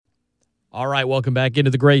All right, welcome back into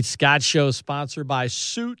the Great Scott Show, sponsored by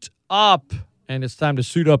Suit Up. And it's time to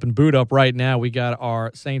suit up and boot up right now. We got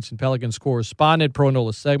our Saints and Pelicans correspondent, Pro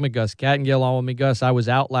Nola segment, Gus Kattengell on with me. Gus, I was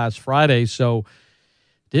out last Friday, so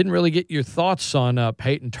didn't really get your thoughts on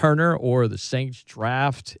Peyton Turner or the Saints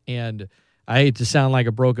draft. And I hate to sound like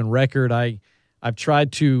a broken record. I try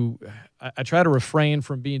to refrain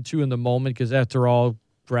from being too in the moment because, after all,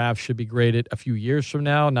 drafts should be graded a few years from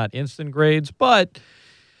now, not instant grades. But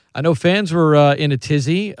I know fans were in a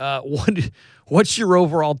tizzy. What's your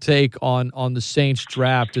overall take on the Saints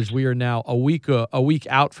draft, as we are now a week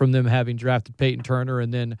out from them having drafted Peyton Turner,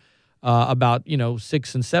 and then about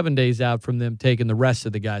 6 and 7 days out from them taking the rest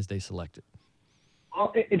of the guys they selected?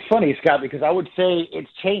 Well, it's funny, Scott, because I would say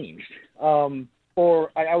it's changed,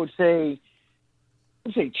 or I would say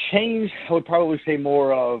change. I would probably say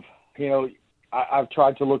more of I've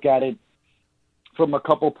tried to look at it from a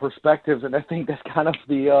couple perspectives, and I think that's kind of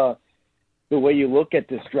the way you look at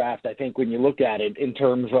this draft. I think when you look at it in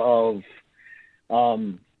terms of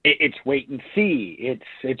it's wait and see,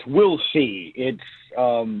 it's we'll see, it's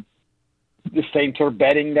the Saints are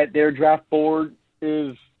betting that their draft board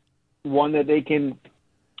is one that they can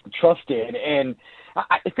trust in, and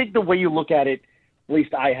I think the way you look at it, at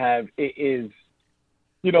least I have, is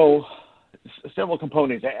several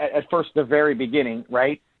components. At first, the very beginning,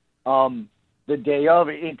 right? The day of,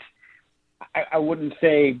 I wouldn't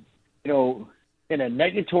say, in a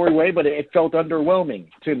negatory way, but it felt underwhelming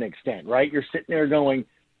to an extent, right? You're sitting there going,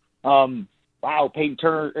 wow, Peyton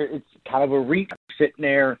Turner, it's kind of a reach, sitting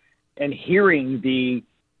there and hearing the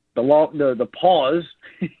pause,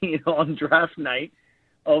 on draft night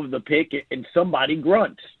of the pick, and somebody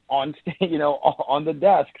grunts on the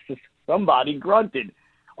desk. Somebody grunted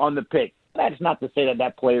on the pick. That's not to say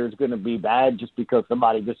that player is going to be bad just because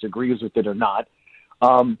somebody disagrees with it or not.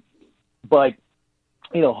 But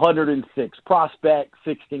 106 prospect,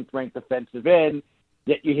 16th ranked defensive end,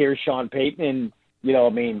 yet you hear Sean Payton,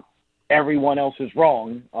 and everyone else is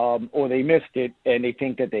wrong, or they missed it and they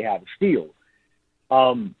think that they have a steal.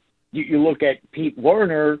 You look at Pete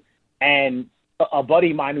Werner and a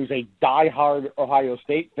buddy of mine who's a diehard Ohio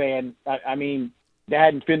State fan. They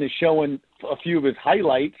hadn't finished showing a few of his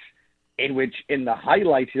highlights, in which in the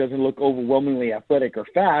highlights he doesn't look overwhelmingly athletic or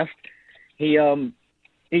fast. He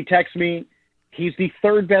texts me, he's the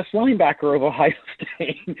third best linebacker of Ohio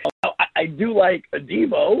State. I do like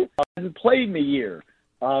Adebo. Hasn't played in a year.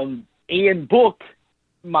 Ian Book,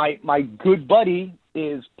 my good buddy,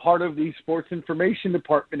 is part of the sports information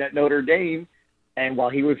department at Notre Dame. And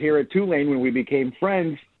while he was here at Tulane when we became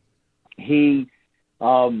friends, he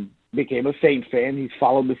became a Saints fan. He's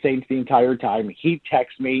followed the Saints the entire time. He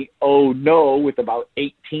texts me, "Oh no," with about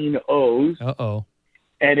 18 O's. Uh-oh.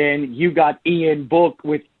 And then you got Ian Book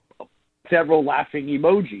with several laughing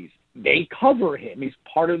emojis. They cover him. He's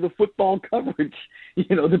part of the football coverage,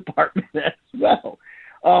 department as well.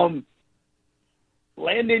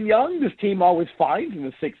 Landon Young, this team always finds in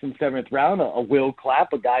the 6th and 7th round a Will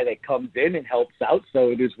Clapp, a guy that comes in and helps out.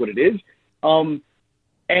 So it is what it is.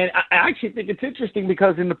 And I actually think it's interesting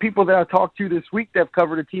because in the people that I talked to this week that have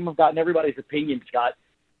covered the team have gotten everybody's opinion, Scott.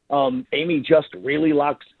 Amy just really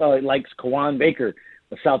likes Kawan Baker,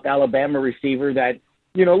 a South Alabama receiver that,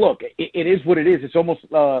 look, it is what it is. It's almost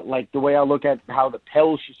like the way I look at how the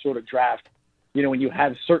Pels should sort of draft. When you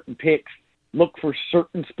have certain picks, look for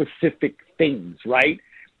certain specific things, right?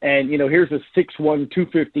 And, here's a 6'1",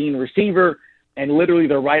 215 receiver, and literally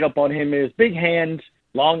the write-up on him is big hands,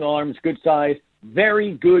 long arms, good size,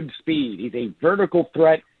 very good speed. He's a vertical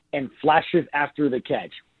threat and flashes after the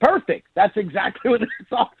catch. Perfect. That's exactly what this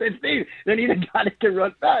offense needs. They need a guy that can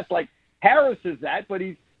run fast. Like Harris is that, but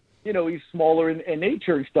he's smaller in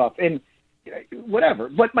nature and stuff, and whatever.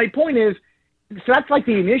 But my point is, so that's like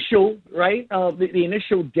the initial, right? The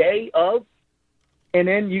initial day of, and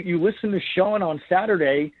then you listen to Sean on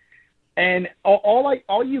Saturday, and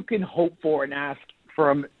all you can hope for and ask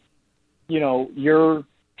from, your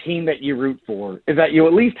team that you root for is that you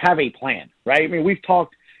at least have a plan, right? We've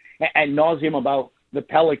talked ad nauseum about the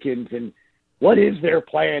Pelicans and what is their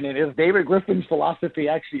plan, and is David Griffin's philosophy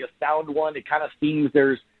actually a sound one? It kind of seems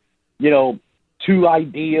there's, two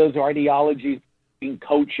ideas or ideologies being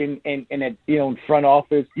coach and at, in front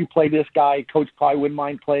office. You play this guy, coach probably wouldn't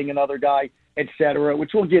mind playing another guy, et cetera,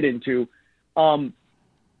 which we'll get into.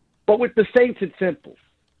 But with the Saints, it's simple.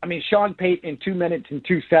 Sean Payton in 2 minutes and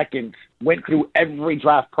 2 seconds went through every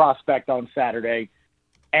draft prospect on Saturday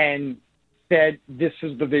and said, this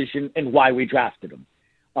is the vision and why we drafted him.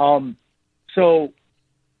 So,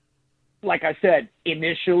 like I said,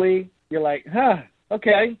 initially, you're like,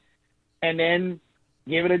 okay. And then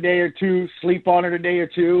give it a day or two, sleep on it a day or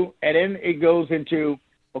two, and then it goes into,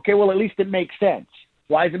 okay, well, at least it makes sense.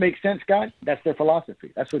 Why does it make sense, Scott? That's their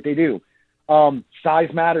philosophy. That's what they do. Size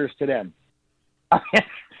matters to them.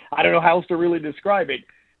 I don't know how else to really describe it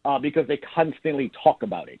because they constantly talk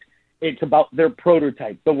about it. It's about their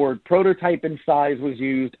prototype. The word prototype and size was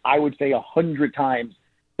used, I would say, 100 times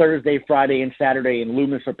Thursday, Friday, and Saturday in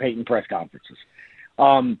Loomis or Peyton press conferences.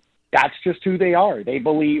 That's just who they are. They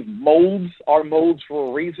believe molds are molds for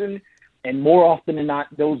a reason, and more often than not,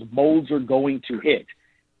 those molds are going to hit.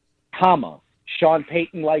 Sean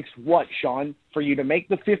Payton likes what, Sean? For you to make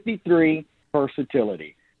the 53,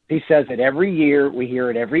 versatility. He says it every year. We hear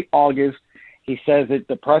it every August. He says it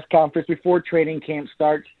the press conference before training camp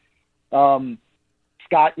starts.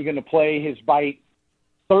 Scott, you're going to play his bite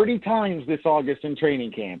 30 times this August in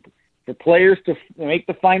training camp. For players to make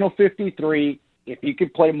the final 53, if you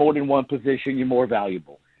could play more than one position, you're more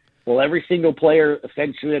valuable. Well, every single player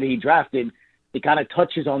essentially that he drafted, he kind of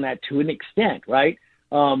touches on that to an extent, right?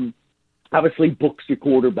 Obviously books your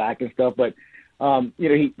quarterback and stuff, but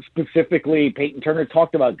he specifically, Peyton Turner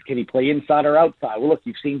talked about, can he play inside or outside? Well, look,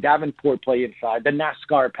 you've seen Davenport play inside, the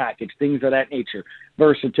NASCAR package, things of that nature,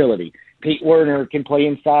 versatility. Pete Werner can play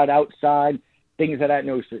inside, outside, things of that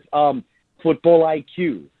nature. Football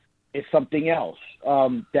IQ is something else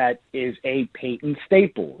that is a Peyton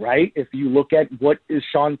staple, right? If you look at what does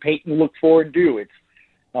Sean Payton look for and do,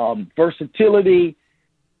 it's versatility,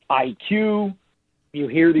 IQ. You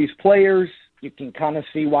hear these players, you can kind of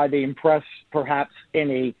see why they impress perhaps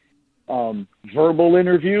in a verbal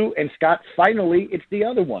interview. And Scott, finally, it's the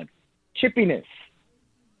other one, chippiness.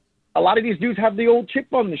 A lot of these dudes have the old chip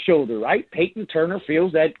on the shoulder, right? Peyton Turner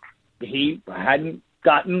feels that he hadn't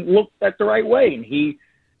gotten looked at the right way, and he,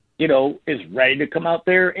 is ready to come out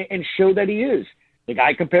there and show that he is. The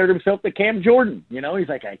guy compared himself to Cam Jordan. He's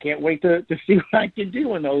like, I can't wait to see what I can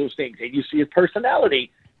do in those things. And you see his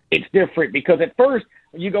personality. It's different because at first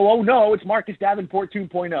you go, oh, no, it's Marcus Davenport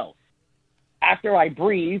 2.0. After I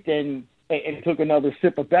breathed and took another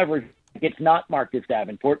sip of beverage, it's not Marcus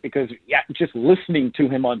Davenport because just listening to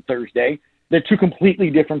him on Thursday, they're two completely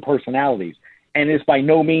different personalities. And it's by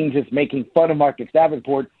no means just making fun of Marcus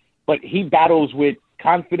Davenport, but he battles with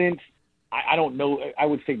confidence. I don't know, I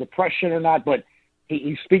would say depression or not, but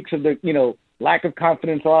he speaks of the, lack of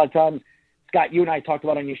confidence a lot of times. Scott, you and I talked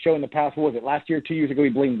about on your show in the past, what was it, last year, 2 years ago, he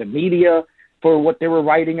blamed the media for what they were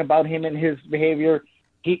writing about him and his behavior.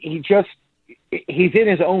 He's in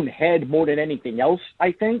his own head more than anything else,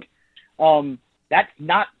 I think. That's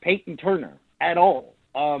not Peyton Turner at all.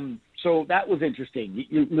 So that was interesting.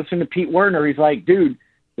 You listen to Pete Werner, he's like, dude,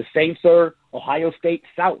 the Saints are Ohio State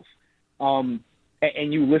South. And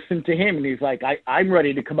you listen to him, and he's like, I'm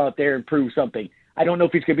ready to come out there and prove something. I don't know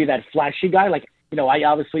if he's going to be that flashy guy. Like, I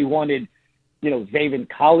obviously wanted – Zaven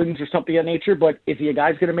Collins or something of that nature, but is he a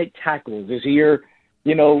guy's going to make tackles? Is he your,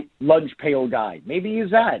 lunch pail guy? Maybe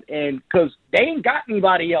he's that. And because they ain't got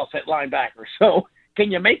anybody else at linebacker. So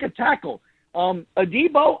can you make a tackle?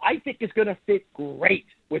 Adebo, I think, is going to fit great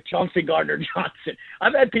with Chauncey Gardner-Johnson.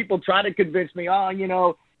 I've had people try to convince me,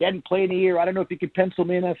 he hadn't played a year. I don't know if you could pencil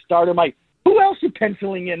me in as starter. I'm like, who else you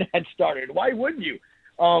penciling in as starter? Why wouldn't you?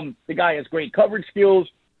 The guy has great coverage skills.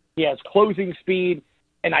 He has closing speed.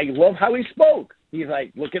 And I love how he spoke. He's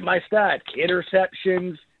like, look at my stats,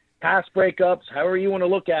 interceptions, pass breakups, however you want to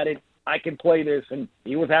look at it, I can play this. And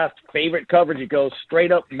he was asked favorite coverage. He goes,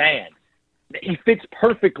 straight up man. He fits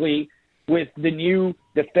perfectly with the new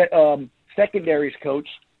secondaries coach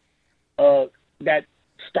that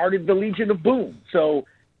started the Legion of Boom. So,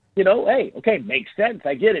 hey, okay, makes sense.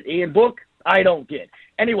 I get it. Ian Book, I don't get.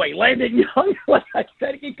 Anyway, Landon Young, like I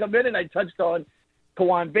said, he come in and I touched on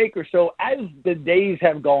Kawan Baker. So as the days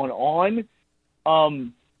have gone on,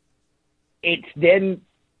 it's then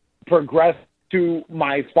progressed to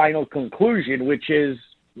my final conclusion, which is,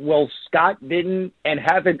 well, Scott didn't and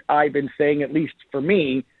haven't I been saying, at least for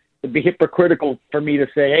me, it'd be hypocritical for me to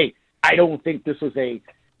say, hey, I don't think this was a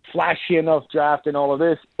flashy enough draft and all of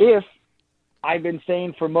this, if I've been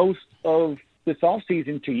saying for most of this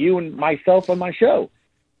offseason to you and myself on my show,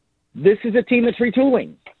 this is a team that's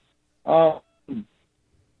retooling.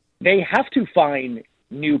 They have to find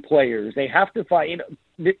new players. They have to find,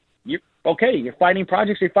 you're finding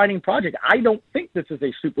projects, I don't think this is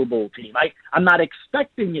a Super Bowl team. I'm not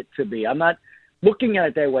expecting it to be. I'm not looking at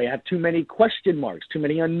it that way. I have too many question marks, too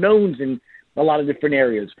many unknowns in a lot of different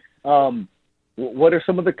areas. What are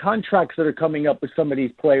some of the contracts that are coming up with some of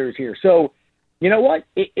these players here? So, you know what?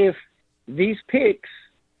 If these picks,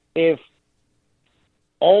 if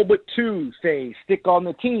all but two, say, stick on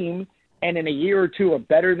the team, and in a year or two are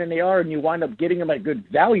better than they are, and you wind up getting them at good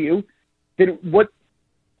value, then what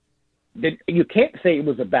you can't say it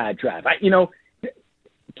was a bad draft.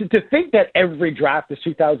 To think that every draft is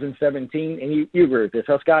 2017, and you agree with this,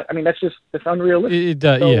 huh, Scott? I mean, that's unrealistic.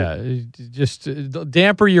 Just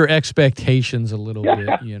damper your expectations a little bit.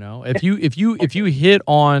 If you hit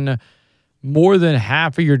on more than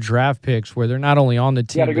half of your draft picks where they're not only on the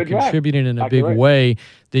team but contributing in a big way,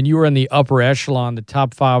 then you are in the upper echelon, the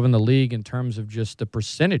top 5 in the league in terms of just the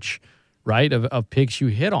percentage, right, of picks you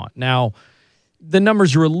hit on. Now, the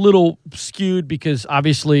numbers are a little skewed because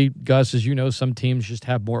obviously, Gus, as you know, some teams just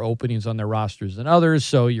have more openings on their rosters than others,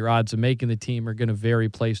 so your odds of making the team are going to vary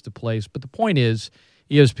place to place. But the point is,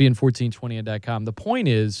 ESPN1420.com, the point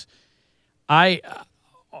is,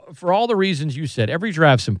 for all the reasons you said, every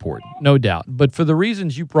draft's important, no doubt. But for the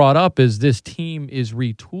reasons you brought up is this team is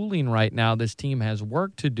retooling right now. This team has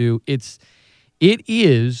work to do. It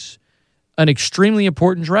is an extremely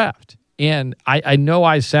important draft. And I know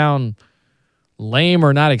I sound lame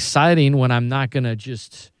or not exciting when I'm not going to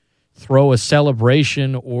just throw a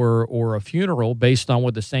celebration or a funeral based on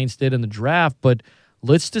what the Saints did in the draft, but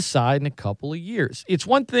let's decide in a couple of years. It's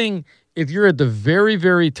one thing if you're at the very,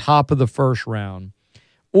 very top of the first round,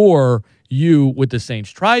 or you, what the Saints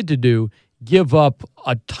tried to do, give up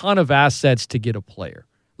a ton of assets to get a player.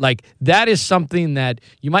 Like, that is something that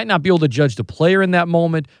you might not be able to judge the player in that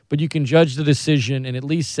moment, but you can judge the decision and at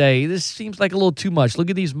least say, this seems like a little too much. Look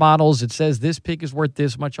at these models. It says this pick is worth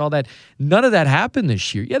this much, all that. None of that happened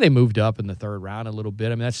this year. Yeah, they moved up in the third round a little bit.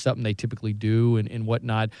 I mean, that's something they typically do and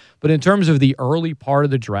whatnot. But in terms of the early part of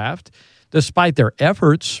the draft, despite their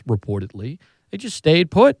efforts, reportedly, they just stayed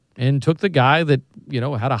put and took the guy that,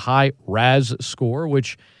 had a high RAS score,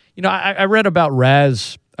 which, I read about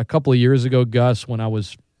RAS a couple of years ago, Gus, when I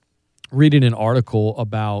was reading an article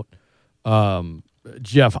about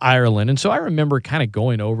Jeff Ireland. And so I remember kind of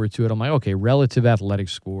going over to it. I'm like, okay, relative athletic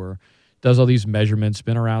score, does all these measurements,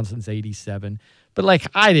 been around since 87. But like,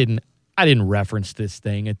 I didn't reference this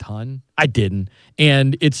thing a ton. I didn't.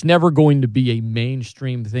 And it's never going to be a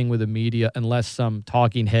mainstream thing with the media unless some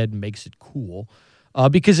talking head makes it cool.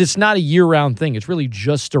 Because it's not a year-round thing. It's really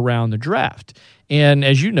just around the draft. And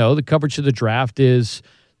as you know, the coverage of the draft is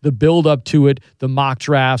the build-up to it, the mock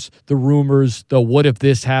drafts, the rumors, the what if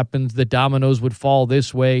this happens, the dominoes would fall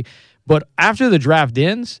this way. But after the draft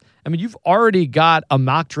ends, I mean, you've already got a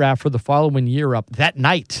mock draft for the following year up that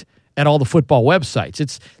night at all the football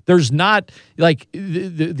websites. There's not, like,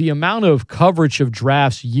 the amount of coverage of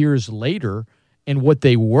drafts years later and what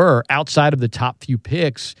they were outside of the top few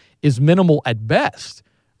picks is minimal at best,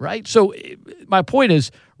 right? So my point is,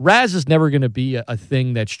 Raz is never going to be a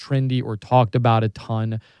thing that's trendy or talked about a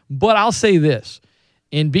ton. But I'll say this.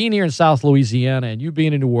 In being here in South Louisiana and you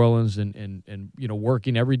being in New Orleans and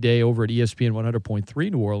working every day over at ESPN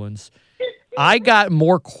 100.3 New Orleans, I got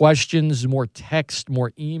more questions, more text, more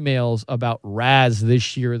emails about Raz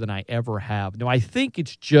this year than I ever have. Now, I think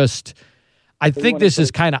it's just – I think this is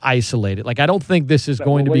kind of isolated. Like, I don't think this is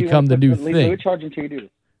going to become the new thing.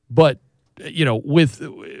 But, with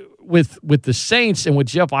the Saints and with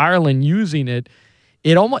Jeff Ireland using it,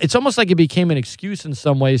 it's almost like it became an excuse in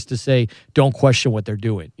some ways to say, don't question what they're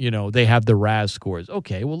doing. They have the RAS scores.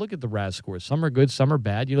 Okay, well, look at the RAS scores. Some are good, some are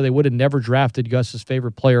bad. They would have never drafted Gus's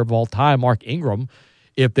favorite player of all time, Mark Ingram,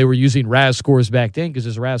 if they were using RAS scores back then because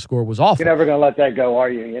his RAS score was awful. You're never going to let that go, are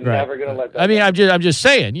you? You're never going to let that go. I mean, I'm just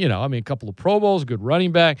saying, a couple of Pro Bowls, good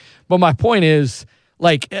running back. But my point is,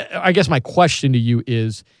 like, I guess my question to you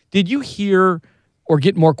is, did you hear or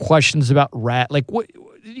get more questions about RAS? Like, what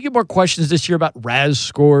did you get more questions this year about RAS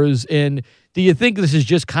scores? And do you think this is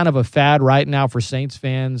just kind of a fad right now for Saints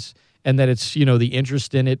fans and that it's, the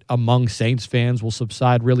interest in it among Saints fans will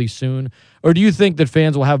subside really soon? Or do you think that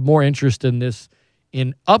fans will have more interest in this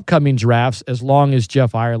in upcoming drafts as long as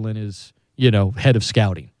Jeff Ireland is, head of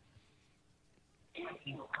scouting?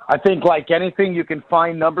 I think, like anything, you can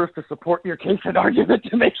find numbers to support your case and argument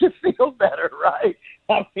to make you feel better, right?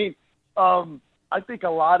 I mean, I think a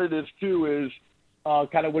lot of this, too, is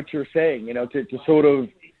kind of what you're saying, to sort of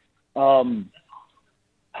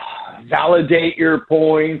validate your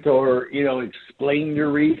point or, explain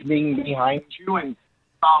your reasoning behind you. And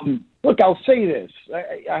look, I'll say this.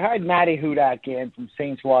 I had Matty Hudak in from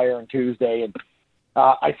Saints Wire on Tuesday, and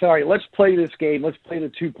I said, all right, let's play this game. Let's play the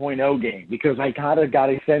 2.0 game because I kind of got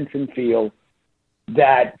a sense and feel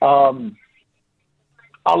that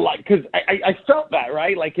because I felt that,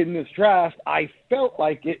 right? Like in this draft, I felt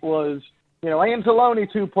like it was, Anzalone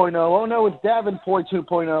 2.0. Oh, no, it's Davenport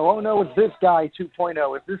 2.0. Oh, no, it's this guy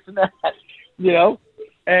 2.0. It's this and that,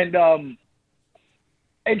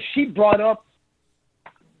 And she brought up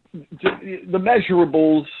the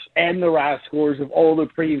measurables and the RAS scores of all the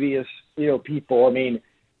previous, people. I mean,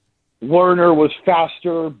 Werner was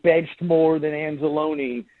faster, benched more than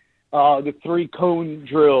Anzalone. The 3-cone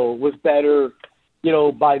drill was better,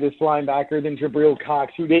 by this linebacker than Jabril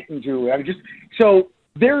Cox, who didn't do it. So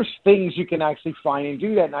there's things you can actually find and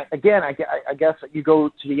do that. And I guess you go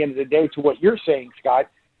to the end of the day to what you're saying, Scott,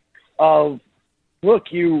 of,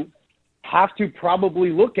 look, you have to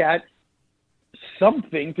probably look at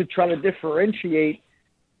something to try to differentiate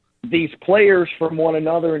these players from one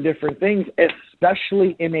another in different things,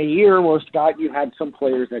 especially in a year where, Scott, you had some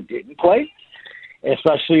players that didn't play,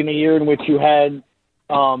 especially in a year in which you had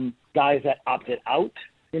guys that opted out,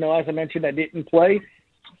 as I mentioned, that didn't play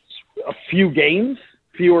fewer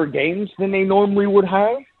games than they normally would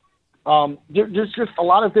have. There's just a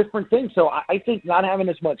lot of different things. So I think not having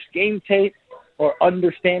as much game tape or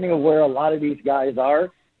understanding of where a lot of these guys are,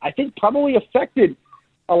 I think probably affected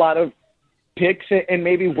a lot of picks and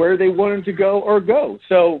maybe where they wanted to go.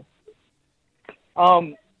 So,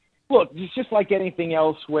 look, it's just like anything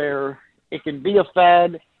else where it can be a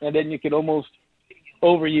fad and then you can almost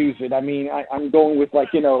overuse it. I mean, I'm going with like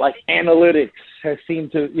analytics has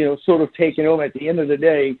seemed to, sort of taken over. At the end of the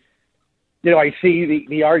day, I see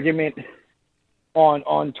the argument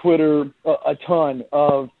on Twitter a ton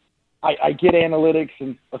of, I get analytics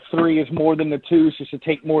and a 3 is more than the 2, so you should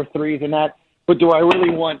take more 3s than that. But do I really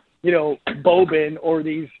want, Boban or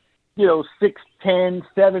these, 6'10",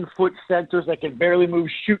 7-foot centers that can barely move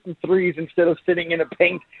shooting 3s instead of sitting in a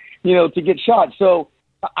paint, to get shot? So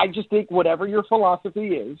I just think whatever your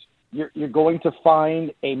philosophy is, you're going to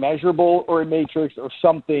find a measurable or a matrix or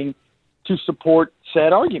something to support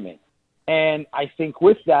said argument. And I think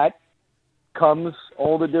with that comes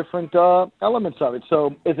all the different elements of it.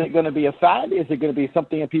 So is it going to be a fad? Is it going to be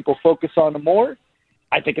something that people focus on more?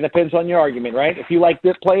 I think it depends on your argument, right? If you like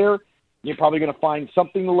this player, you're probably going to find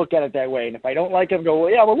something to look at it that way. And if I don't like him, go,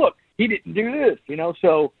 well, look, he didn't do this,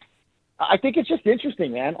 So I think it's just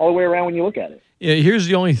interesting, man, all the way around when you look at it. Yeah, here's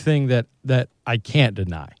the only thing that I can't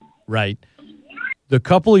deny, right? The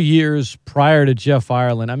couple of years prior to Jeff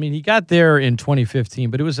Ireland, I mean, he got there in 2015,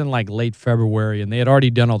 but it was in like late February, and they had already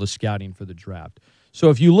done all the scouting for the draft. So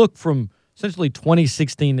if you look from essentially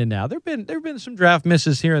 2016 to now, there have been some draft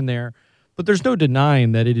misses here and there, but there's no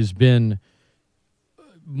denying that it has been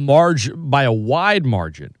by a wide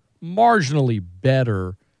margin, marginally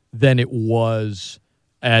better than it was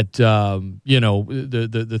at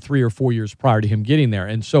the 3 or 4 years prior to him getting there.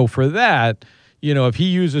 And so for that, if he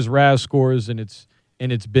uses RAS scores and it's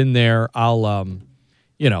been there, I'll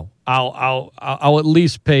at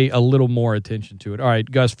least pay a little more attention to it. All right,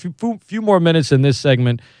 Gus, few more minutes in this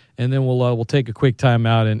segment, and then we'll take a quick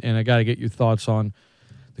timeout, and I got to get your thoughts on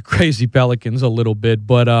the crazy Pelicans a little bit.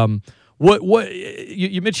 But what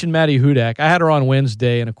you mentioned Maddie Hudak. I had her on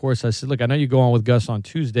Wednesday, and of course I said, look, I know you go on with Gus on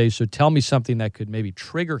Tuesday, so tell me something that could maybe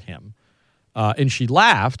trigger him. And she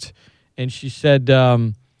laughed, and she said,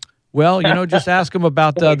 just ask him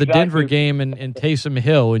about the Denver game and Taysom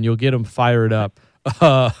Hill, and you'll get him fired up.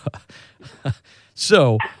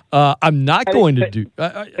 So I'm not going to do.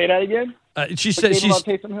 Say that again. She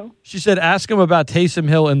said, ask him about Taysom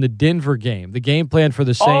Hill in the Denver game, the game plan for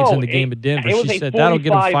the Saints in the game at Denver. She said that'll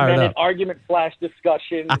get him fired up. Argument /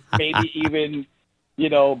 discussion, maybe even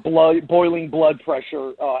boiling blood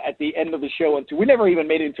pressure at the end of the show. And we never even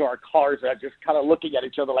made it into our cars. Just kind of looking at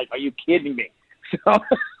each other like, "Are you kidding me?" So,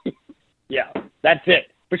 yeah, that's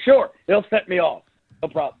it for sure. They'll set me off. No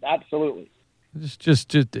problem. Absolutely. Just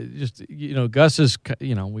Gus is,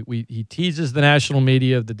 he teases the national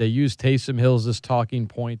media that they use Taysom Hill as this talking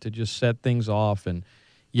point to just set things off, and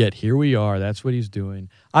yet here we are. That's what he's doing.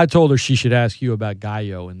 I told her she should ask you about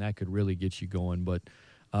Gallo, and that could really get you going. But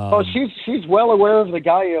she's well aware of the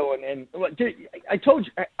Gallo, and I told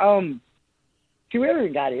you, she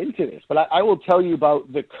really got into this, but I will tell you about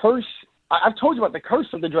the curse. I've told you about the curse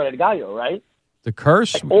of the dreaded Gallo, right? The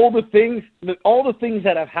curse? Like all the things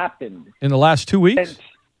that have happened. In the last 2 weeks?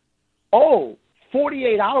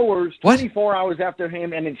 48 hours, 24 hours after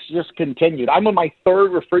him, and it's just continued. I'm on my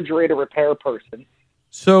 3rd refrigerator repair person.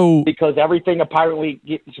 So because everything apparently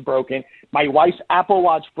gets broken. My wife's Apple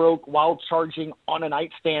Watch broke while charging on a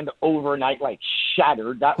nightstand overnight, like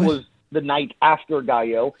shattered. That was the night after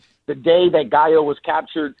Gallo. The day that Gallo was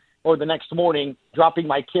captured, or the next morning, dropping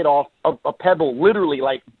my kid off a pebble, literally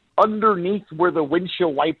like underneath where the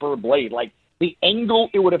windshield wiper blade, like the angle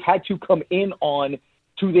it would have had to come in on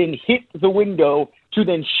to then hit the window, to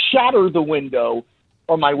then shatter the window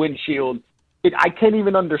on my windshield. I can't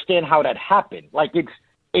even understand how that happened. Like it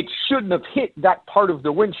shouldn't have hit that part of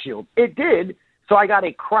the windshield. It did, so I got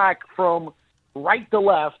a crack from right to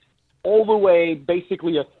left all the way,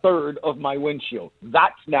 basically a third of my windshield.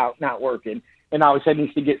 That's now not working. and obviously that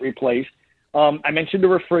needs to get replaced. I mentioned the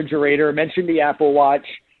refrigerator. I mentioned the Apple Watch.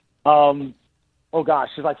 Oh, gosh,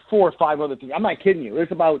 there's like 4 or 5 other things. I'm not kidding you.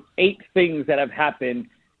 There's about 8 things that have happened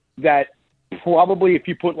that probably, if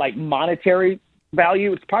you put like monetary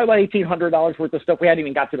value, it's probably about $1,800 worth of stuff. We hadn't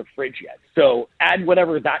even got to the fridge yet. So add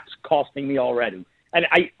whatever that's costing me already. And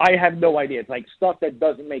I have no idea. It's like stuff that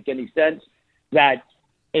doesn't make any sense that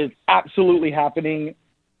is absolutely happening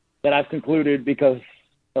that I've concluded because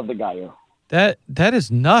of the Gallo. That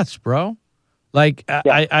is nuts, bro. Like,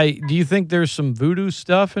 Yeah. do you think there's some voodoo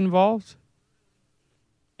stuff involved?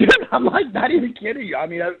 I'm like not even kidding you. I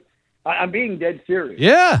mean, I'm being dead serious.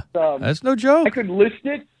 Yeah, that's no joke. I could list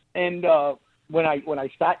it, and when I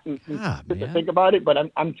sat and to think about it, but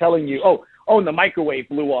I'm telling you, and the microwave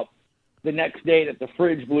blew up the next day that the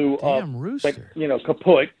fridge blew up. Damn rooster. Like,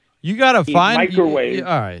 kaput. You gotta find microwave.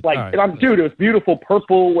 All right, like, all right. And I'm dude. It was beautiful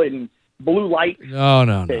purple and blue light.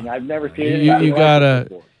 No. Thing. I've never seen it. You gotta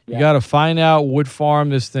before. You gotta find out what farm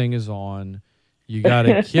this thing is on. You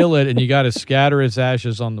gotta kill it, and you gotta scatter its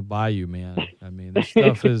ashes on the bayou, man. I mean, this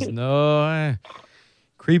stuff is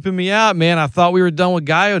creeping me out, man. I thought we were done with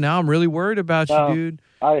Gallo. Now I'm really worried about you, dude.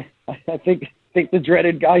 I think the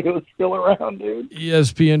dreaded Gallo is still around, dude.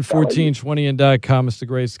 ESPN1420 and .com. It's the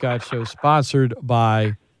Great Scott Show, sponsored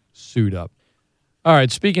by Suit Up. All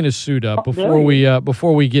right, speaking of Suit Up, before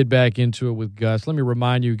we get back into it with Gus, let me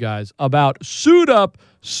remind you guys about Suit Up.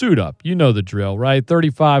 Suit Up, you know the drill, right?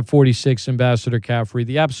 3546 Ambassador Caffrey,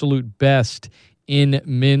 the absolute best in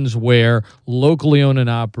menswear, locally owned and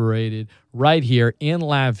operated, right here in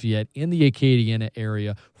Lafayette, in the Acadiana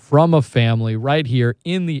area, from a family, right here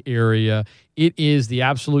in the area. It is the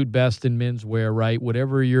absolute best in menswear, right?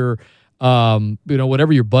 Whatever your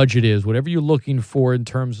whatever your budget is, whatever you're looking for in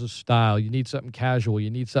terms of style, you need something casual,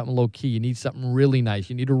 you need something low key, you need something really nice,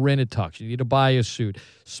 you need to rent a tux, you need to buy a suit,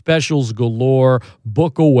 specials galore,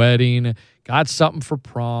 book a wedding, got something for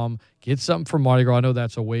prom, get something for Mardi Gras. I know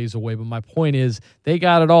that's a ways away, but my point is they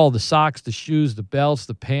got it all: the socks, the shoes, the belts,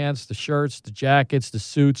 the pants, the shirts, the jackets, the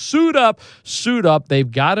suits. Suit up.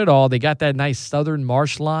 They've got it all. They got that nice Southern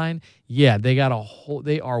Marsh line. Yeah, they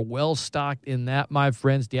are well stocked in that, my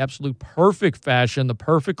friends. The absolute perfect fashion, the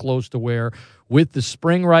perfect clothes to wear with the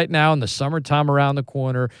spring right now and the summertime around the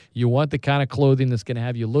corner. You want the kind of clothing that's going to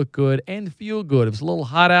have you look good and feel good. If it's a little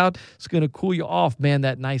hot out, it's going to cool you off, man.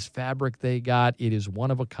 That nice fabric they got, it is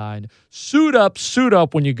one of a kind. Suit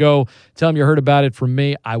up when you go. Tell them you heard about it from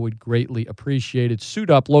me. I would greatly appreciate it. Suit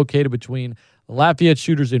Up, located between Lafayette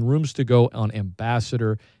Shooters and Rooms to Go on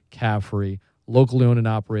Ambassador Caffrey. Locally owned and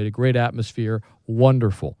operated, great atmosphere,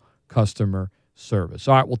 wonderful customer service.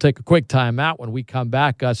 All right, we'll take a quick time out. When we come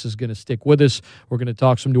back, Gus is going to stick with us. We're going to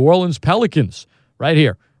talk some New Orleans Pelicans right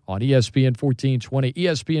here on ESPN 1420,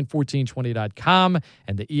 ESPN1420.com,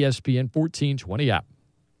 and the ESPN 1420 app.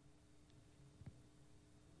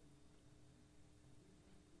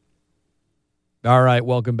 All right,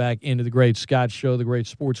 welcome back into the Great Scott Show, the Great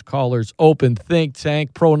Sports Callers Open Think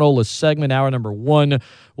Tank, Pro Nola segment, hour number 1.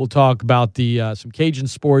 We'll talk about some Cajun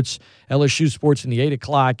sports, LSU sports in the 8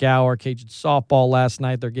 o'clock hour, Cajun softball last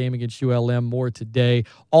night, their game against ULM, more today.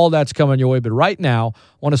 All that's coming your way, but right now,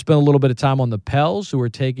 I want to spend a little bit of time on the Pels, who are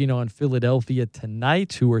taking on Philadelphia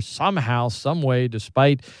tonight, who are somehow, some way,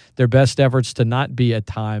 despite their best efforts to not be at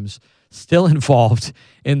times, still involved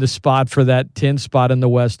in the spot for that 10 spot in the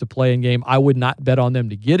West to play in game. I would not bet on them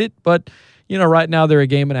to get it, but, right now they're a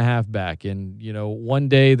game and a half back. And, one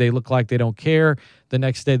day they look like they don't care. The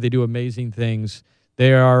next day they do amazing things.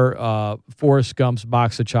 They are Forrest Gump's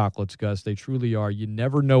box of chocolates, Gus. They truly are. You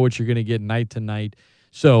never know what you're going to get night to night.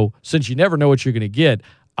 So since you never know what you're going to get,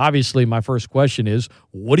 obviously my first question is,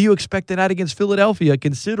 what do you expect tonight against Philadelphia,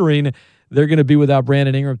 considering they're going to be without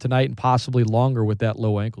Brandon Ingram tonight and possibly longer with that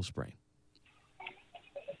low ankle sprain?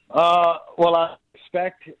 Well, I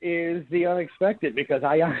expect is the unexpected, because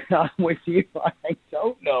I'm with you. I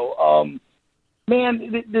don't know.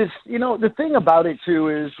 Man, the thing about it too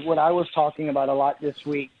is what I was talking about a lot this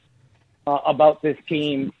week about this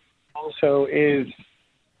team also is,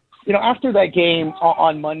 after that game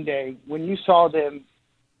on Monday, when you saw them,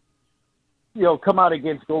 come out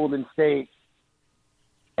against Golden State,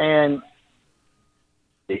 and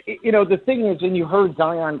the thing is, and you heard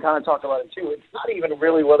Zion kind of talk about it too, it's not even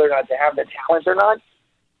really whether or not they have the talent or not.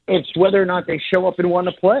 It's whether or not they show up and want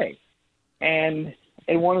to play and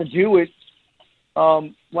want to do it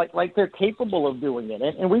like they're capable of doing it.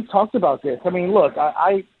 And we've talked about this. I mean, look,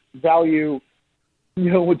 I value,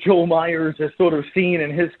 what Joel Myers has sort of seen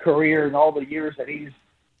in his career and all the years that he's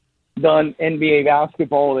done NBA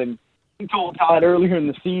basketball. And he told Todd earlier in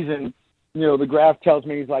the season, the graph tells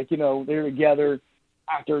me he's like, they're together.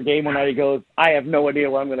 after a game one night, he goes, I have no idea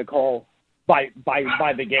what I'm going to call by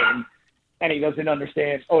the game. And he doesn't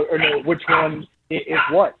understand or know which one is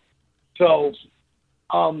what. So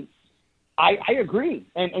I agree.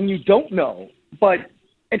 And you don't know. But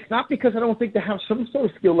it's not because I don't think they have some sort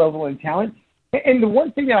of skill level and talent. And the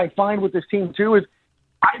one thing that I find with this team, too, is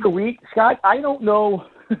either week, Scott, I don't know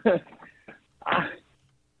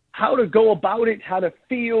how to go about it, how to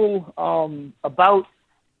feel about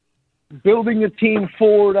building a team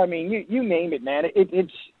forward. I mean, you name it, man.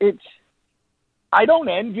 It's. I don't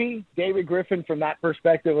envy David Griffin from that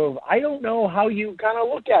perspective of I don't know how you kind of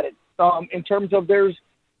look at it in terms of there's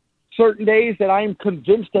certain days that I'm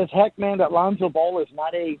convinced as heck, man, that Lonzo Ball is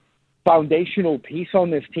not a foundational piece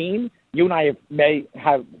on this team. You and I may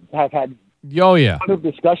have had a lot of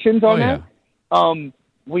discussions on that.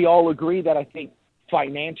 We all agree that I think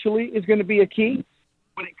financially is going to be a key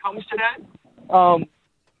when it comes to that.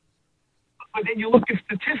 But then you look at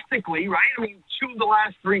statistically, right? I mean, 2 of the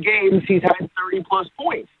last 3 games, he's had 30-plus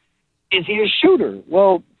points. Is he a shooter?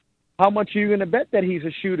 Well, how much are you going to bet that he's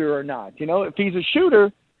a shooter or not? You know, if he's a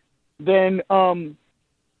shooter, then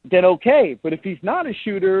okay. But if he's not a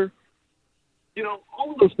shooter, you know,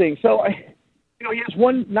 all of those things. So, he has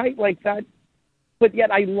one night like that, but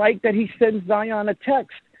yet I like that he sends Zion a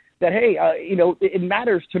text that, hey, it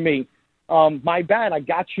matters to me. My bad, I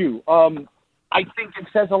got you. I think it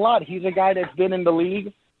says a lot. He's a guy that's been in the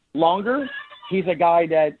league longer. He's a guy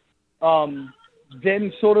that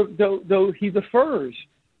then sort of, though he defers,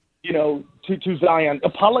 to Zion,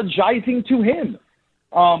 apologizing to him.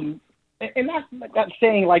 And not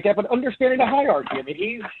saying like that, but understanding the hierarchy. I mean,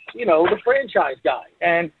 he's, the franchise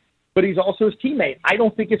guy, but he's also his teammate. I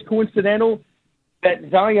don't think it's coincidental that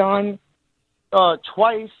Zion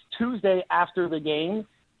twice Tuesday after the game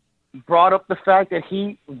brought up the fact that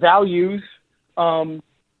he values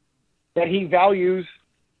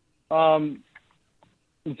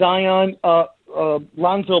Zion,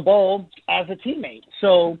 Lonzo Ball as a teammate.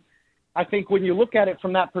 So I think when you look at it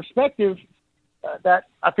from that perspective, that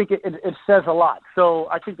I think it says a lot. So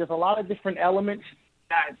I think there's a lot of different elements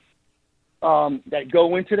that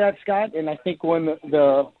go into that, Scott. And I think when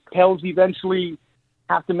the Pels eventually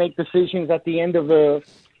have to make decisions at the end of the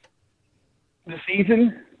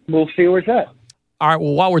season, we'll see where it's at. All right.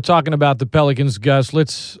 Well, while we're talking about the Pelicans, Gus,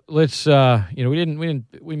 let's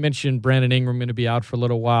we mentioned Brandon Ingram going to be out for a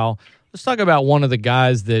little while. Let's talk about one of the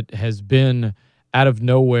guys that has been out of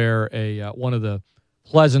nowhere one of the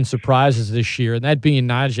pleasant surprises this year, and that being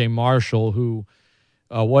Naji Marshall, who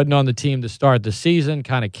wasn't on the team to start the season,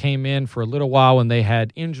 kind of came in for a little while when they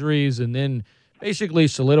had injuries, and then basically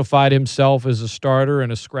solidified himself as a starter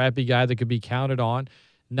and a scrappy guy that could be counted on.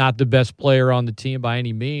 Not the best player on the team by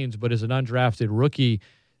any means, but as an undrafted rookie,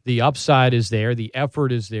 the upside is there, the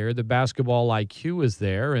effort is there, the basketball IQ is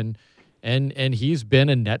there, and he's been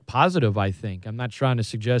a net positive, I think. I'm not trying to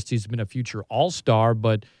suggest he's been a future all-star,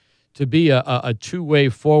 but to be a two-way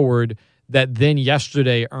forward that then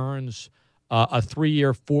yesterday earns a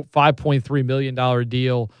 3-year, $5.3 million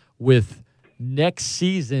deal with next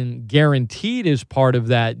season guaranteed as part of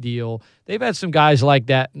that deal. They've had some guys like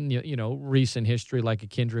that in recent history, like a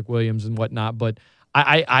Kendrick Williams and whatnot, but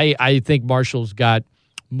I think Marshall's got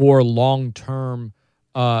more long-term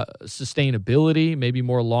sustainability, maybe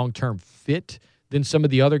more long-term fit than some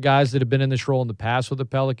of the other guys that have been in this role in the past with the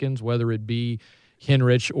Pelicans, whether it be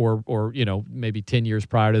Henrich or maybe 10 years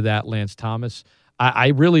prior to that, Lance Thomas. I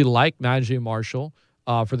really like Naji Marshall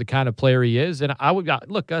for the kind of player he is. And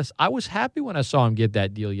look, Gus, I was happy when I saw him get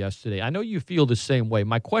that deal yesterday. I know you feel the same way.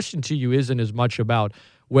 My question to you isn't as much about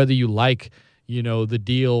whether you like, the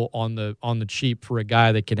deal on the cheap for a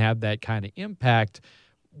guy that can have that kind of impact.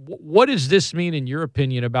 What does this mean, in your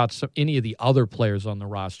opinion, about any of the other players on the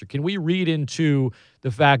roster? Can we read into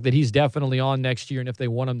the fact that he's definitely on next year, and if they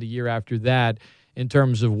want him the year after that, in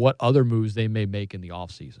terms of what other moves they may make in the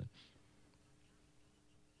offseason?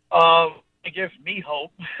 It gives me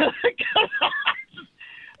hope.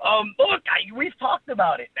 Look, we've talked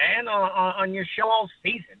about it, man, on your show all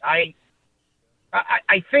season. I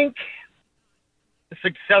think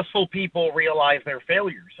successful people realize their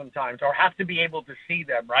failures sometimes, or have to be able to see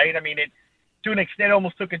them, right? I mean, it to an extent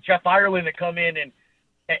almost took a Jeff Ireland to come in and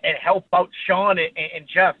help out Sean and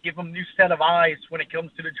Jeff, give them a new set of eyes when it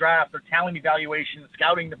comes to the draft, or talent evaluation,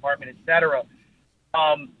 scouting department, etc.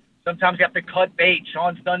 Sometimes you have to cut bait.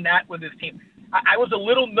 Sean's done that with his team. I was a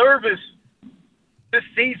little nervous this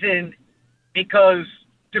season because,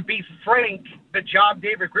 to be frank, the job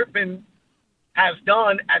David Griffin has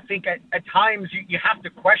done, I think at times you have to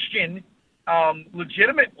question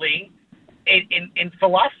legitimately in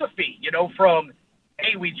philosophy, from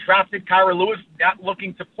hey, we drafted Kyra Lewis, not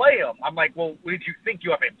looking to play him. I'm like, well, what did you think?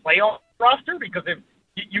 You have a playoff roster? Because if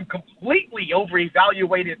you completely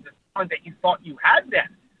over-evaluated the talent that you thought you had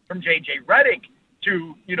then, from J.J. Redick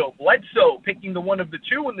to, Bledsoe, picking the one of the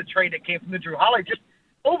two in the trade that came from the Drew Holiday, just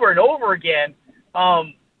over and over again.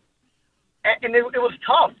 And it was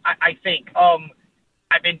tough, I think.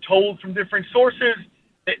 I've been told from different sources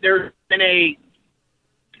that there's been a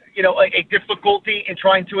difficulty in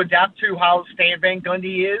trying to adapt to how Stan Van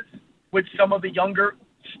Gundy is with some of the younger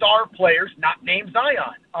star players, not named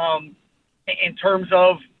Zion. In terms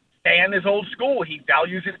of Stan is old school. He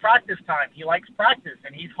values his practice time. He likes practice,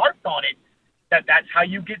 and he's harped on it, that's how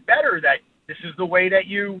you get better, that this is the way that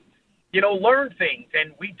you learn things.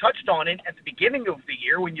 And we touched on it at the beginning of the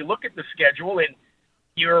year. When you look at the schedule and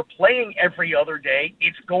you're playing every other day,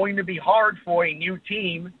 it's going to be hard for a new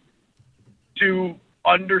team to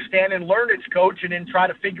understand and learn its coach and then try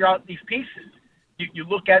to figure out these pieces. You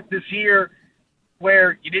look at this year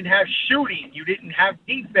where you didn't have shooting, you didn't have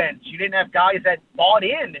defense, you didn't have guys that bought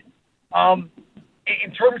in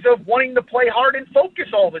terms of wanting to play hard and focus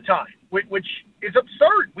all the time, which is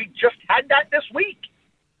absurd. We just had that this week.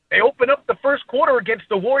 They opened up the first quarter against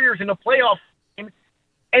the Warriors in a playoff game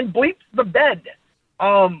and bleeped the bed.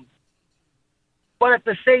 But at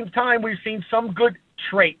the same time, we've seen some good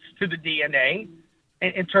traits to the DNA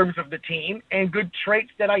in terms of the team, and good traits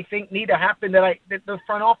that I think need to happen that the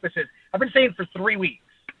front office is. I've been saying for 3 weeks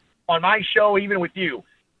on my show, even with you,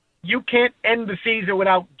 you can't end the season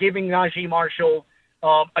without giving Naji Marshall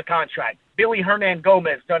a contract. Billy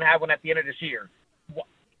Hernan-Gomez doesn't have one at the end of this year.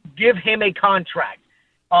 Give him a contract.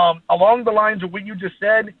 Along the lines of what you just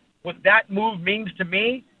said, what that move means to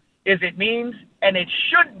me is it means, and it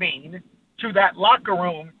should mean to that locker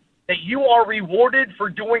room, that you are rewarded for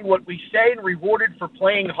doing what we say and rewarded for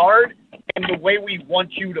playing hard and the way we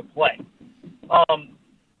want you to play.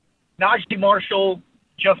 Naji Marshall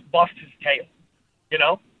just busts his tail,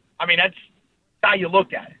 I mean, that's how you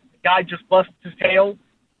look at it. The guy just busts his tail.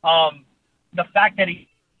 The fact that he's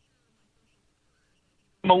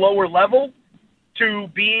from a lower level to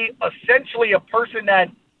be essentially a person that,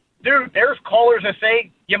 dude, there's callers that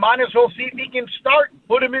say, you might as well see if he can start,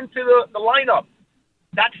 put him into the lineup.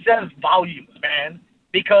 That says volumes, man,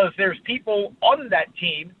 because there's people on that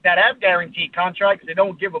team that have guaranteed contracts that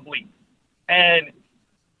don't give a bleep. And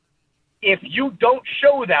if you don't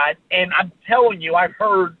show that, and I'm telling you, I've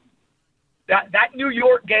heard that New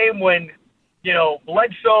York game when,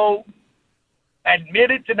 Bledsoe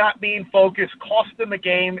admitted to not being focused, cost them a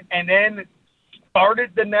game, and then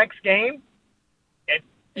started the next game.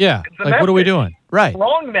 What are we doing? Right.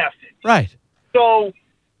 Wrong message. Right. So,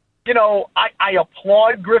 I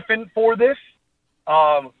applaud Griffin for this.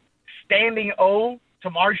 Standing O to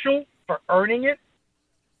Marshall for earning it.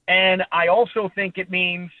 And I also think it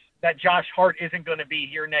means that Josh Hart isn't going to be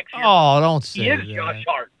here next year. Oh, don't say that. He is Josh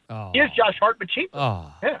Hart. Oh. He is Josh Hart, but cheaper.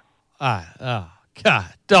 Oh. Yeah.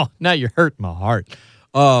 God, don't. Now you're hurting my heart.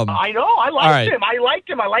 I know. I like right. him. I like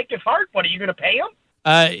him. I like his heart. But are you going to pay him?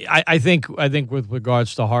 I think with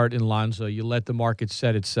regards to Hart and Lonzo, you let the market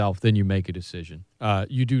set itself, then you make a decision.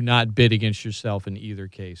 You do not bid against yourself in either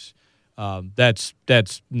case. That's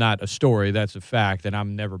not a story. That's a fact, and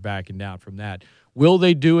I'm never backing down from that. Will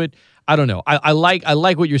they do it? I don't know. I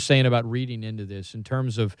like what you're saying about reading into this in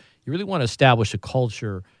terms of you really want to establish a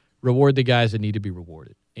culture, reward the guys that need to be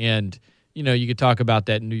rewarded. And, you could talk about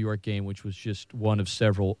that New York game, which was just one of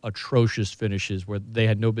several atrocious finishes where they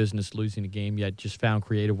had no business losing a game, yet just found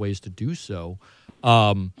creative ways to do so.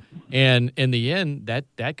 And in the end,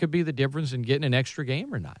 that could be the difference in getting an extra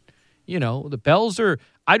game or not. The Pels are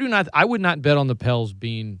 – I would not bet on the Pels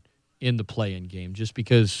being in the play-in game just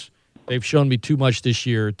because they've shown me too much this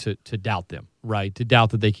year to doubt them, right? To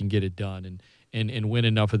doubt that they can get it done and win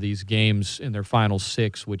enough of these games in their final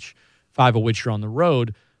 6, 5 of which are on the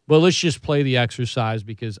road. But let's just play the exercise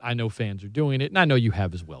because I know fans are doing it, and I know you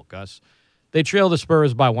have as well, Gus. They trail the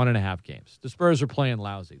Spurs by 1.5 games. The Spurs are playing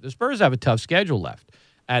lousy. The Spurs have a tough schedule left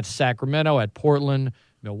at Sacramento, at Portland,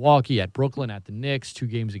 Milwaukee, at Brooklyn, at the Knicks, 2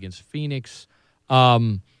 games against Phoenix.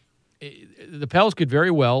 The Pels could very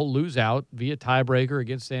well lose out via tiebreaker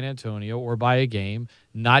against San Antonio or by a game,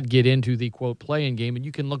 not get into the, quote, play-in game. And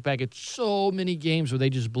you can look back at so many games where they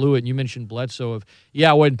just blew it. And you mentioned Bledsoe of,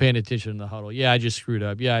 I wasn't paying attention in the huddle. I just screwed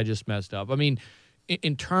up. I just messed up. I mean,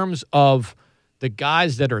 in terms of the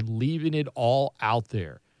guys that are leaving it all out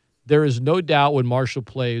there, there is no doubt when Marshall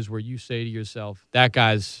plays where you say to yourself, that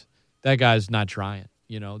guy's not trying.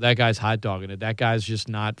 That guy's hot dogging it. That guy's just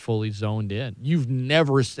not fully zoned in. You've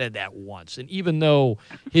never said that once. And even though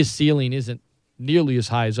his ceiling isn't nearly as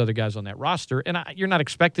high as other guys on that roster. And you're not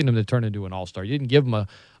expecting him to turn into an all-star. You didn't give him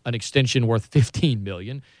an extension worth $15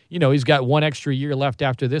 million. He's got one extra year left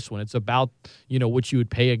after this one. It's about, what you would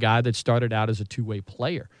pay a guy that started out as a two-way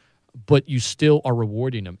player. But you still are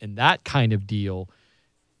rewarding him. And that kind of deal,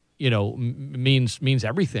 means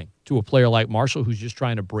everything to a player like Marshall, who's just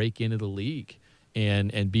trying to break into the league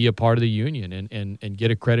and be a part of the union and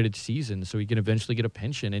get a credited season so he can eventually get a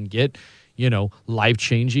pension and get,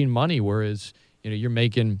 life-changing money. Whereas, you're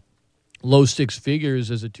making low six figures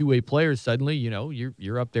as a two-way player. Suddenly,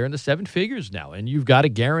 you're up there in the seven figures now, and you've got a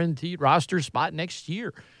guaranteed roster spot next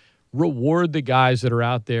year. Reward the guys that are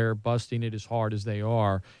out there busting it as hard as they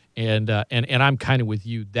are. And I'm kind of with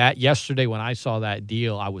you. That yesterday when I saw that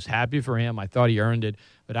deal, I was happy for him. I thought he earned it.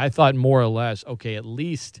 But I thought more or less, okay, at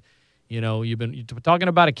least, you've been talking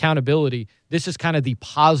about accountability. This is kind of the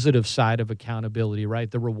positive side of accountability,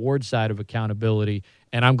 right? The reward side of accountability.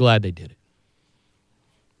 And I'm glad they did it.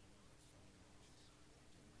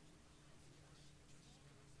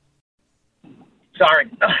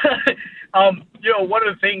 Sorry. One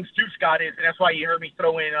of the things too, Scott, is, and that's why you heard me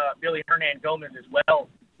throw in Billy Hernangomez as well,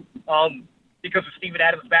 because of Steven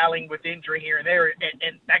Adams battling with injury here and there,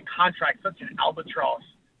 and that contract's such an albatross.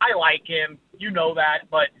 I like him, that,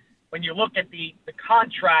 but when you look at the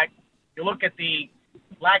contract, you look at the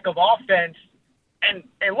lack of offense, and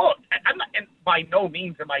look, I'm not, and by no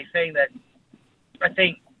means am I saying that I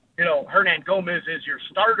think, Hernangomez is your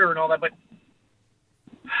starter and all that, but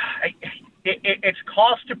it's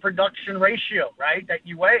cost to production ratio, right, that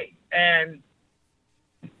you weigh. And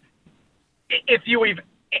if you even,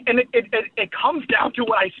 and it comes down to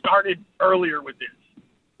what I started earlier with this.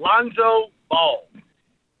 Lonzo Ball.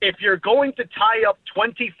 If you're going to tie up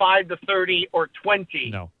 25 to 30 or 20,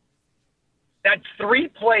 no, that's three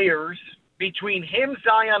players between him,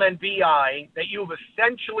 Zion, and BI that you've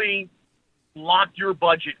essentially locked your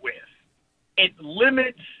budget with. It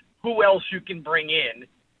limits who else you can bring in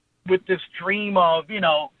with this dream of,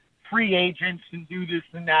 free agents and do this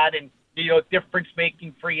and that and,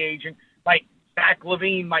 difference-making free agent. Like, Zach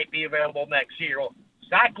LaVine might be available next year. Well,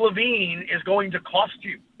 Zach LaVine is going to cost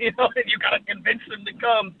you, and you got to convince him to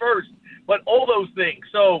come first. But all those things.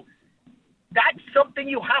 So that's something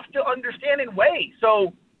you have to understand and weigh.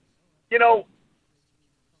 So,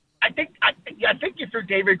 I think if you're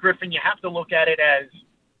David Griffin, you have to look at it as,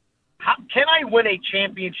 can I win a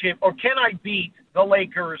championship, or can I beat the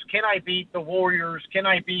Lakers? Can I beat the Warriors? Can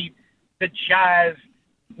I beat the Jazz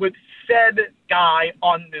with said guy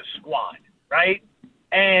on this squad, right?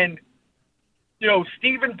 And,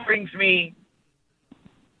 Steven brings me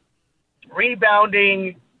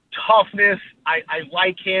rebounding, toughness. I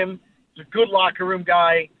like him. He's a good locker room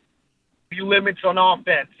guy. He limits on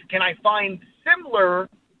offense. Can I find similar,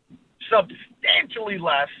 substantially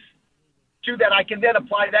less, to that I can then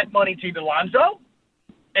apply that money to Lonzo,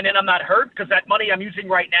 and then I'm not hurt because that money I'm using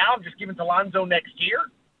right now, I'm just giving to Lonzo next year.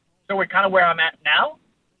 So we're kind of where I'm at now.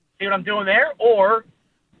 See what I'm doing there? Or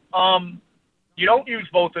you don't use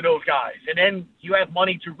both of those guys, and then you have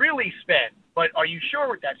money to really spend. But are you sure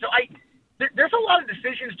with that? So there's a lot of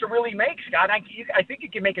decisions to really make, Scott. I think you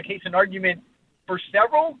can make a case and argument for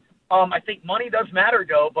several. I think money does matter,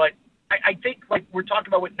 though. But I think, like we're talking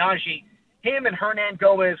about with Naji, him and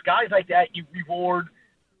Hernangomez, guys like that, you reward.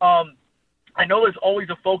 I know there's always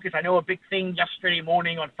a focus. I know a big thing yesterday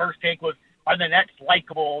morning on First Take was, are the Nets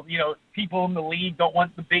likable? People in the league don't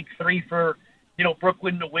want the big three for,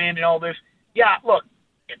 Brooklyn to win and all this. Yeah, look,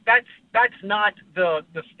 that's not the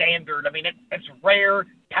standard. I mean, it's rare.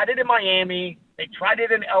 Had it in Miami. They tried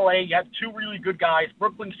it in LA. You have two really good guys.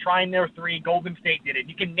 Brooklyn's trying their three. Golden State did it.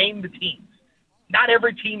 You can name the teams. Not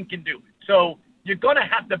every team can do it. So you're going to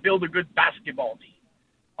have to build a good basketball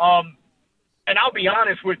team. And I'll be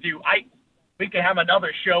honest with you, we can have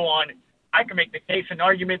another show on, I can make the case and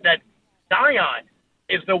argument that Zion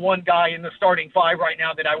is the one guy in the starting five right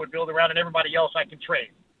now that I would build around, and everybody else I can trade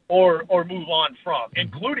or move on from,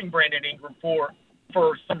 including Brandon Ingram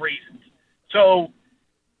for some reasons. So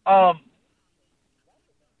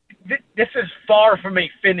this is far from a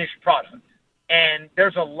finished product, and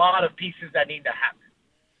there's a lot of pieces that need to happen.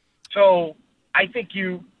 So I think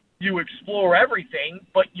you explore everything,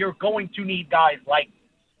 but you're going to need guys like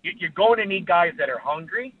this. You're going to need guys that are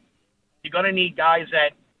hungry. You're going to need guys that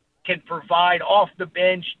can provide off the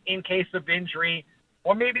bench in case of injury,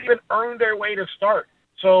 or maybe even earn their way to start.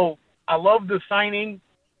 So I love the signing.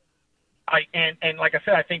 And like I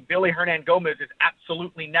said, I think Billy Hernangomez is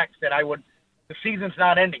absolutely next. That the season's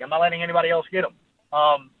not ending. I'm not letting anybody else get him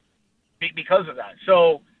because of that.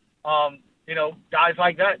 So guys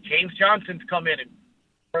like that. James Johnson's come in and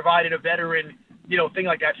provided a veteran, thing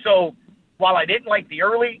like that. So while I didn't like the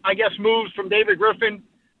early, moves from David Griffin,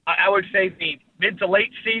 I would say the mid to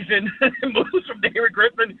late season moves from David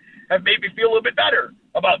Griffin have made me feel a little bit better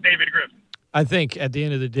about David Griffin. I think at the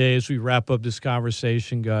end of the day, as we wrap up this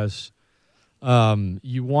conversation, Gus,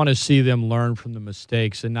 you want to see them learn from the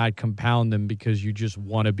mistakes and not compound them because you just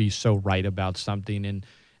want to be so right about something.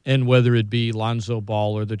 And whether it be Lonzo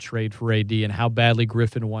Ball or the trade for AD and how badly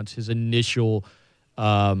Griffin wants his initial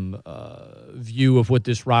view of what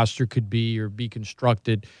this roster could be or be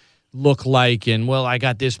constructed look like, and, well, I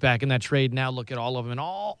got this back in that trade, now look at all of them. And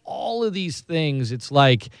all of these things, it's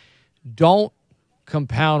like, don't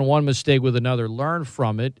compound one mistake with another. Learn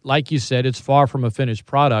from it. Like you said, it's far from a finished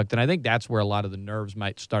product, and I think that's where a lot of the nerves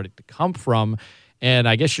might start to come from. And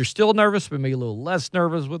I guess you're still nervous, but maybe a little less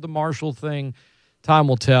nervous with the Marshall thing. Time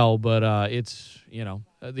will tell, but it's,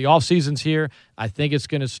 the offseason's here. I think it's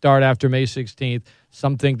going to start after May 16th.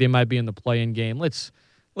 Some think they might be in the play-in game. Let's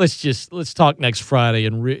talk next Friday.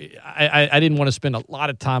 And I didn't want to spend a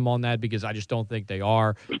lot of time on that because I just don't think they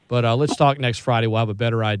are. But let's talk next Friday. We'll have a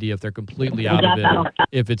better idea if they're completely out of it,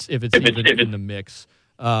 if it's even in the mix.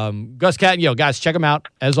 Gus Kattengell, guys, check him out.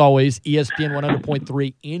 As always, ESPN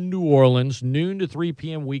 100.3 in New Orleans, noon to 3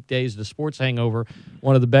 p.m. weekdays. The Sports Hangover,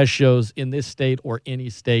 one of the best shows in this state or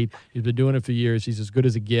any state. He's been doing it for years. He's as good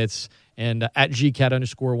as it gets. And at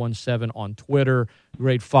GCat_17 on Twitter.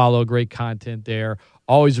 Great follow, great content there.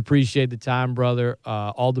 Always appreciate the time, brother.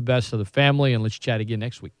 All the best to the family, and let's chat again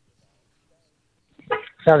next week.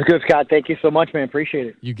 Sounds good, Scott. Thank you so much, man. Appreciate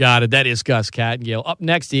it. You got it. That is Gus Kattengell. Up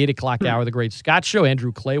next, the 8 o'clock hour, The Great Scott Show.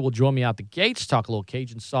 Andrew Clay will join me out the gates, talk a little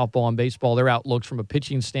Cajun softball and baseball, their outlooks from a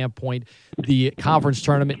pitching standpoint, the conference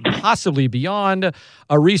tournament, and possibly beyond.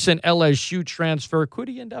 A recent LSU transfer. Could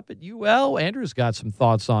he end up at UL? Andrew's got some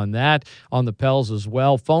thoughts on that, on the Pels as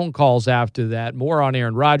well. Phone calls after that. More on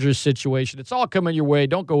Aaron Rodgers' situation. It's all coming your way.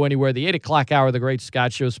 Don't go anywhere. The 8 o'clock hour, The Great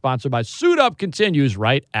Scott Show, sponsored by Suit Up, continues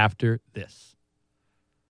right after this.